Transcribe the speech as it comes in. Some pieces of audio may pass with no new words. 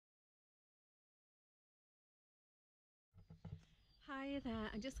Hi there,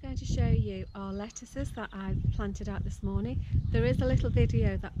 I'm just going to show you our lettuces that I've planted out this morning. There is a little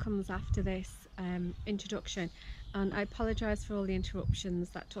video that comes after this introduction, and I apologise for all the interruptions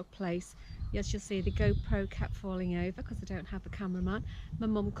that took place. As you'll see, the GoPro kept falling over because I don't have a cameraman. My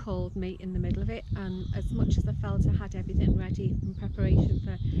mum called me in the middle of it, and as much as I felt I had everything ready in preparation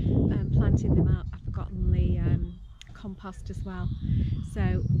for planting them out, I've forgotten the compost as well.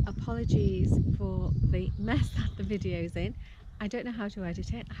 So apologies for the mess that the video's in. I don't know how to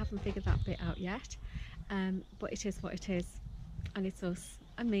edit it, I haven't figured that bit out yet, but it is what it is, and it's us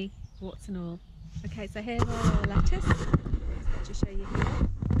and me, warts and all. Okay, so here are our lettuce. I'll just show you here.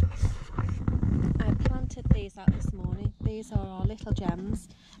 I planted these out this morning. These are our little gems.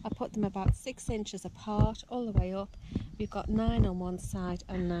 I put them about 6 inches apart all the way up. We've got 9 on one side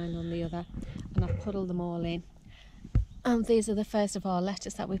and 9 on the other, and I've puddled them all in. And these are the first of our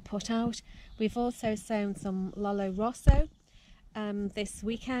lettuce that we've put out. We've also sown some Lollo Rosso this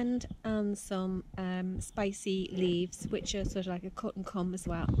weekend, and some spicy leaves, which are sort of like a cut and come as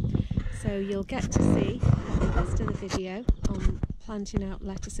well. So you'll get to see how the rest of the video on planting out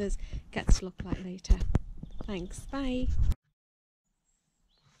lettuces gets to look like later. Thanks, bye.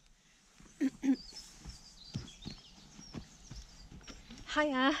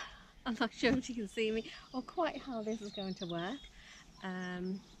 Hiya, I'm not sure if you can see me or quite how this is going to work. I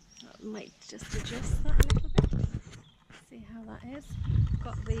might just adjust that a little bit. See how that is.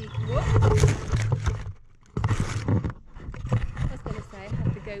 Got the I was going to say I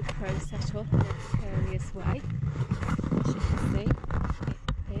have the GoPro set up in a precarious way. As you can see,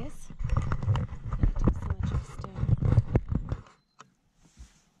 it is. Let me do some adjusting.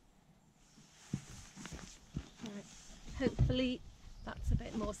 Right. Hopefully that's a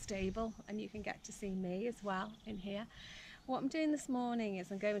bit more stable and you can get to see me as well in here. What I'm doing this morning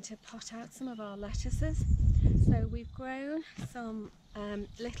is I'm going to pot out some of our lettuces. So we've grown some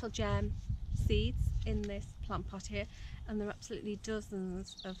little gem seeds in this plant pot here, and there are absolutely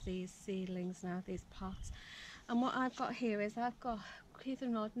dozens of these seedlings now, these pots. And what I've got here is Keith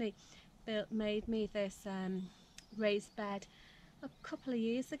and Rodney made me this raised bed a couple of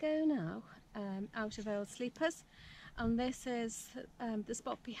years ago now, out of old sleepers. And this is the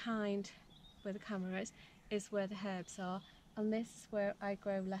spot behind where the camera is where the herbs are, and this is where I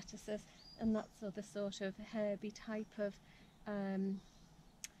grow lettuces, and that's the sort of herby type of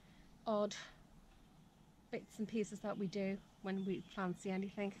odd bits and pieces that we do when we fancy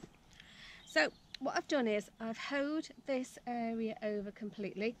anything. So what I've done is I've hoed this area over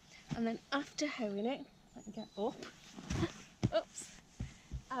completely, and then after hoeing it, let me get up, oops,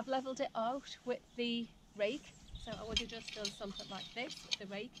 I've levelled it out with the rake. So I would have just done something like this with the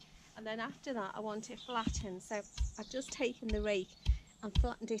rake, and then after that I want it flattened. So I've just taken the rake and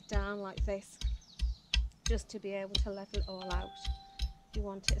flattened it down like this, just to be able to level it all out. You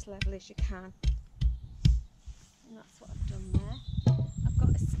want it as level as you can, and that's what I've done there. I've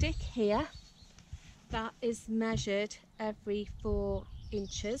got a stick here that is measured every 4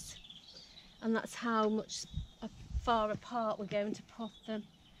 inches, and that's how much far apart we're going to put them.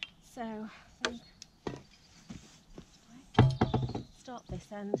 So I think start this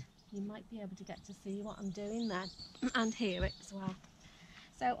end, you might be able to get to see what I'm doing then and hear it as well.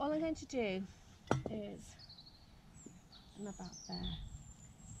 So all I'm going to do is, I'm about there,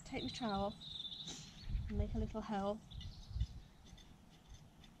 take my trowel and make a little hole.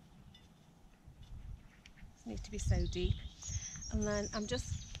 This needs to be so deep, and then I'm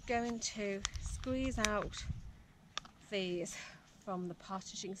just going to squeeze out these from the pot.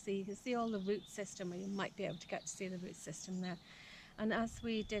 As you can see all the root system, or you might be able to get to see the root system there. And as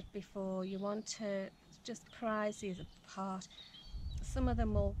we did before, you want to just prise these apart. Some of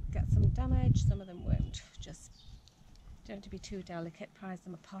them will get some damage, some of them won't. Just don't have to be too delicate, prise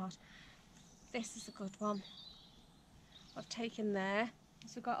them apart. This is a good one. I've taken there.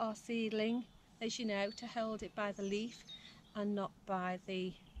 So we've got our seedling, as you know, to hold it by the leaf and not by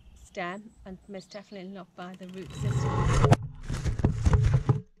the stem, and most definitely not by the root system.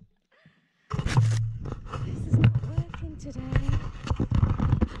 This is not working today.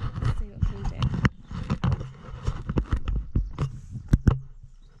 Let's see what we can do.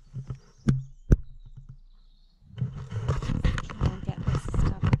 Try and get this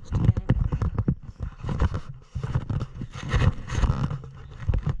established again.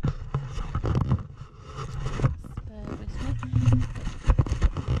 Bear with me.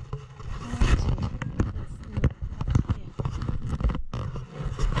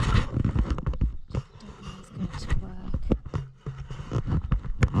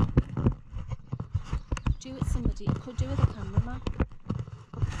 Do it somebody, you could do with a cameraman.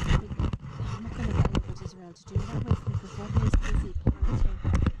 I'm not going to get anybody to be able to do that with, because Rodney's busy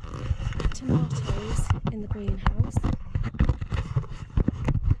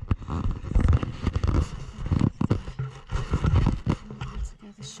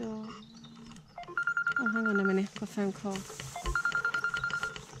sure. Oh, hang on a minute, I've got a phone call.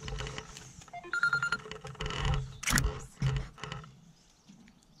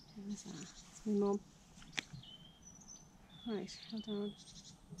 Who's that? It's my mum. Right, hold on.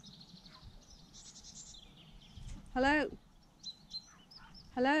 Hello?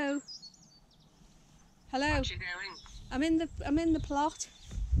 Hello? Hello? What you doing? I'm in the plot.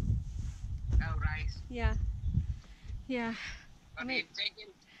 Oh, right. Yeah. Yeah. What are you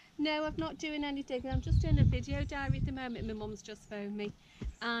digging? No, I'm not doing any digging. I'm just doing a video diary at the moment. My mum's just phoned me.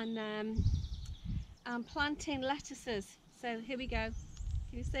 And I'm planting lettuces. So here we go.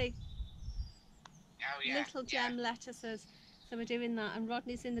 Can you see? Oh, yeah. Little gem lettuces. So we're doing that. And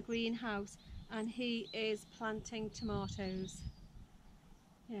Rodney's in the greenhouse and he is planting tomatoes.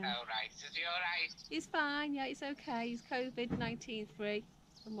 Yeah. Oh, right. Is he all right? He's fine. Yeah, he's okay. He's COVID-19 free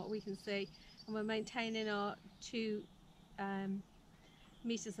from what we can see. And we're maintaining our 2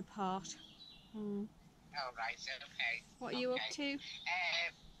 meters apart. Oh, right. Okay. What are you up to?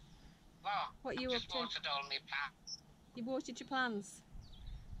 Well, What are you just up to? watered all my plants. You watered your plants?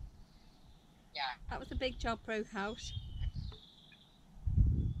 Yeah. That was a big job broke out.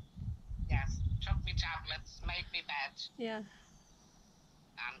 Yes. Took me tablets, made me bed, Yeah.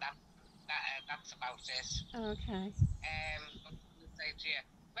 and that's about it. Okay. What was I going to say to you?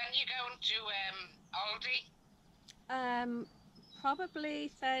 When you going to Aldi?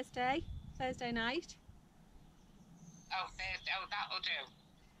 Probably Thursday night. Oh, Thursday. Oh, that'll do.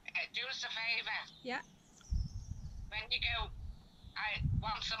 Do us a favour. Yeah. When you go,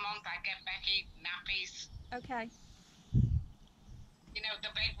 once a month I get Becky nappies. Okay. You know, the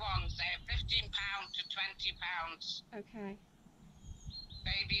big ones, £15 to £20. Okay.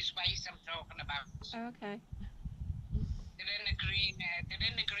 Baby's waist I'm talking about. Okay. They're in the green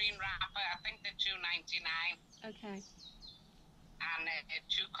wrapper. I think they're £2.99. Okay. And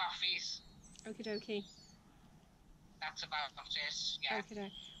 2 coffees. Okie dokie. That's about it. Yeah.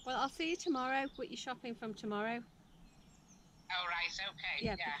 Okay. Well, I'll see you tomorrow. What you shopping from tomorrow? Oh, right. Okay.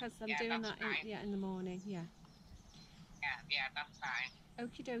 Yeah, because I'm doing that in the morning. Yeah. Yeah, that's fine.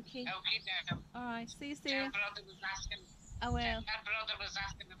 Okie dokie. Okay, All right. See you soon. Tell brother was asking. I will. Tell brother was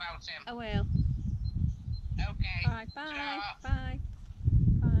asking about him. I will. Okay. All right. Bye. Ta-ra. Bye.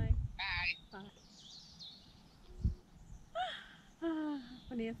 Bye. Bye. Bye.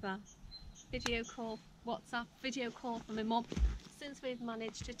 Funny as that. Video call, WhatsApp video call from my mum. Since we've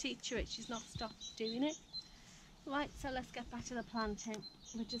managed to teach her it, she's not stopped doing it. Right, so let's get back to the planting.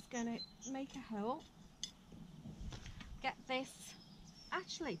 We're just going to make a hole. Get this.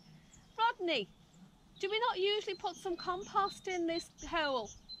 Actually, Rodney, do we not usually put some compost in this hole?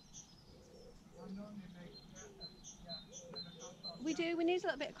 We do. We need a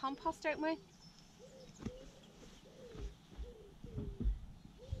little bit of compost, don't we?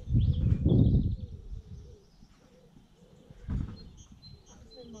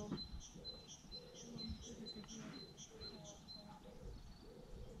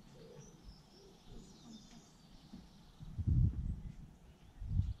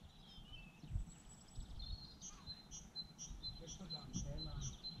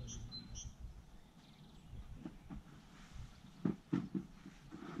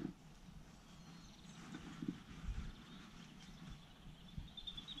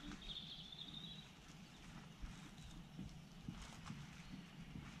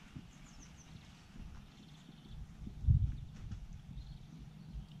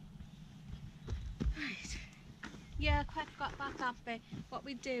 Right. Yeah, quite forgot about that bit. What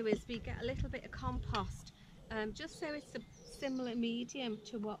we do is we get a little bit of compost, just so it's a similar medium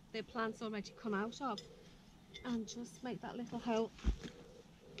to what the plants already come out of, and just make that little hole.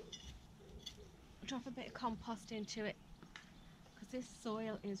 Drop a bit of compost into it, because this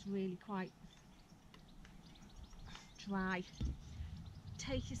soil is really quite dry.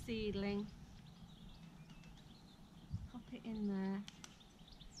 Take your seedling, pop it in there,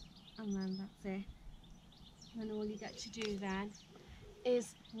 and then that's it. And all you get to do then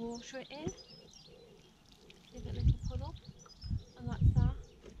is water it in, give it a little puddle, and that's that.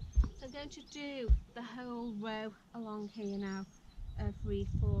 So I'm going to do the whole row along here now. Every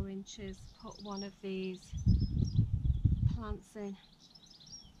 4 inches put one of these plants in.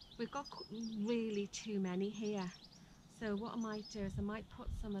 We've got really too many here, so what I might do is I might put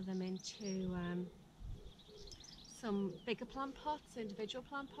some of them into some bigger plant pots, individual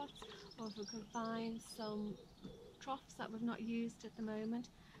plant pots, or if we can find some troughs that we've not used at the moment,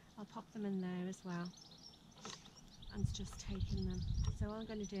 I'll pop them in there as well, and it's just taking them. So what I'm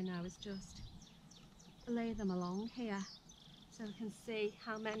going to do now is just lay them along here so we can see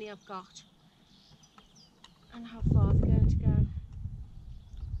how many I've got and how far they're going to go.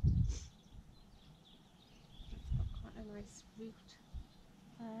 root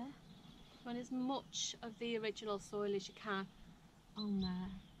there. Put as much of the original soil as you can on there.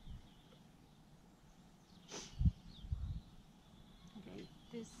 Okay,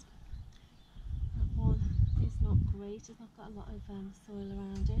 that one is not great. It's not got a lot of soil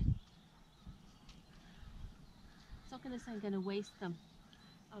around it. It's not going to say I'm going to waste them.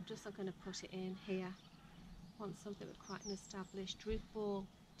 I'm just not going to put it in here. I want something with quite an established root ball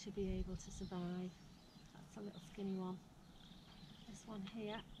to be able to survive. That's a little skinny one. This one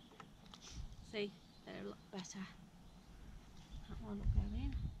here, see, they're a lot better. That one will go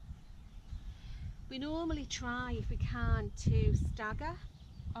in. We normally try, if we can, to stagger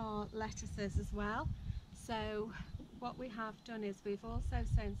our lettuces as well. So what we have done is we've also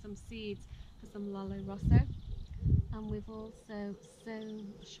sown some seeds for some Lollo Rosso, and we've also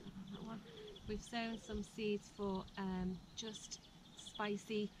sown, that one, we've sown some seeds for just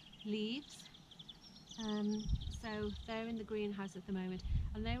spicy leaves. So they're in the greenhouse at the moment,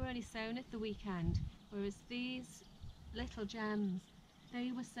 and they were only sown at the weekend, whereas these little gems,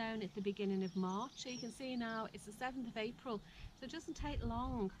 they were sown at the beginning of March. So you can see now it's the 7th of April, so it doesn't take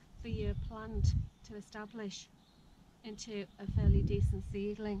long for your plant to establish into a fairly decent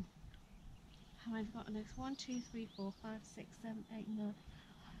seedling. How many have I got next? 1, 2, 3, 4, 5, 6, 7, 8, 9. I'm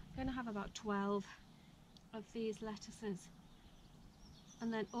going to have about 12 of these lettuces,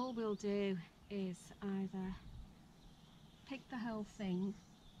 and then all we'll do is either pick the whole thing,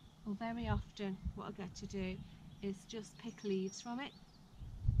 or very often what I get to do is just pick leaves from it.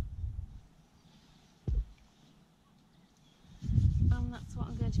 And that's what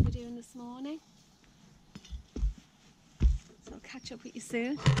I'm going to be doing this morning. So I'll catch up with you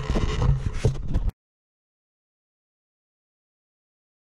soon.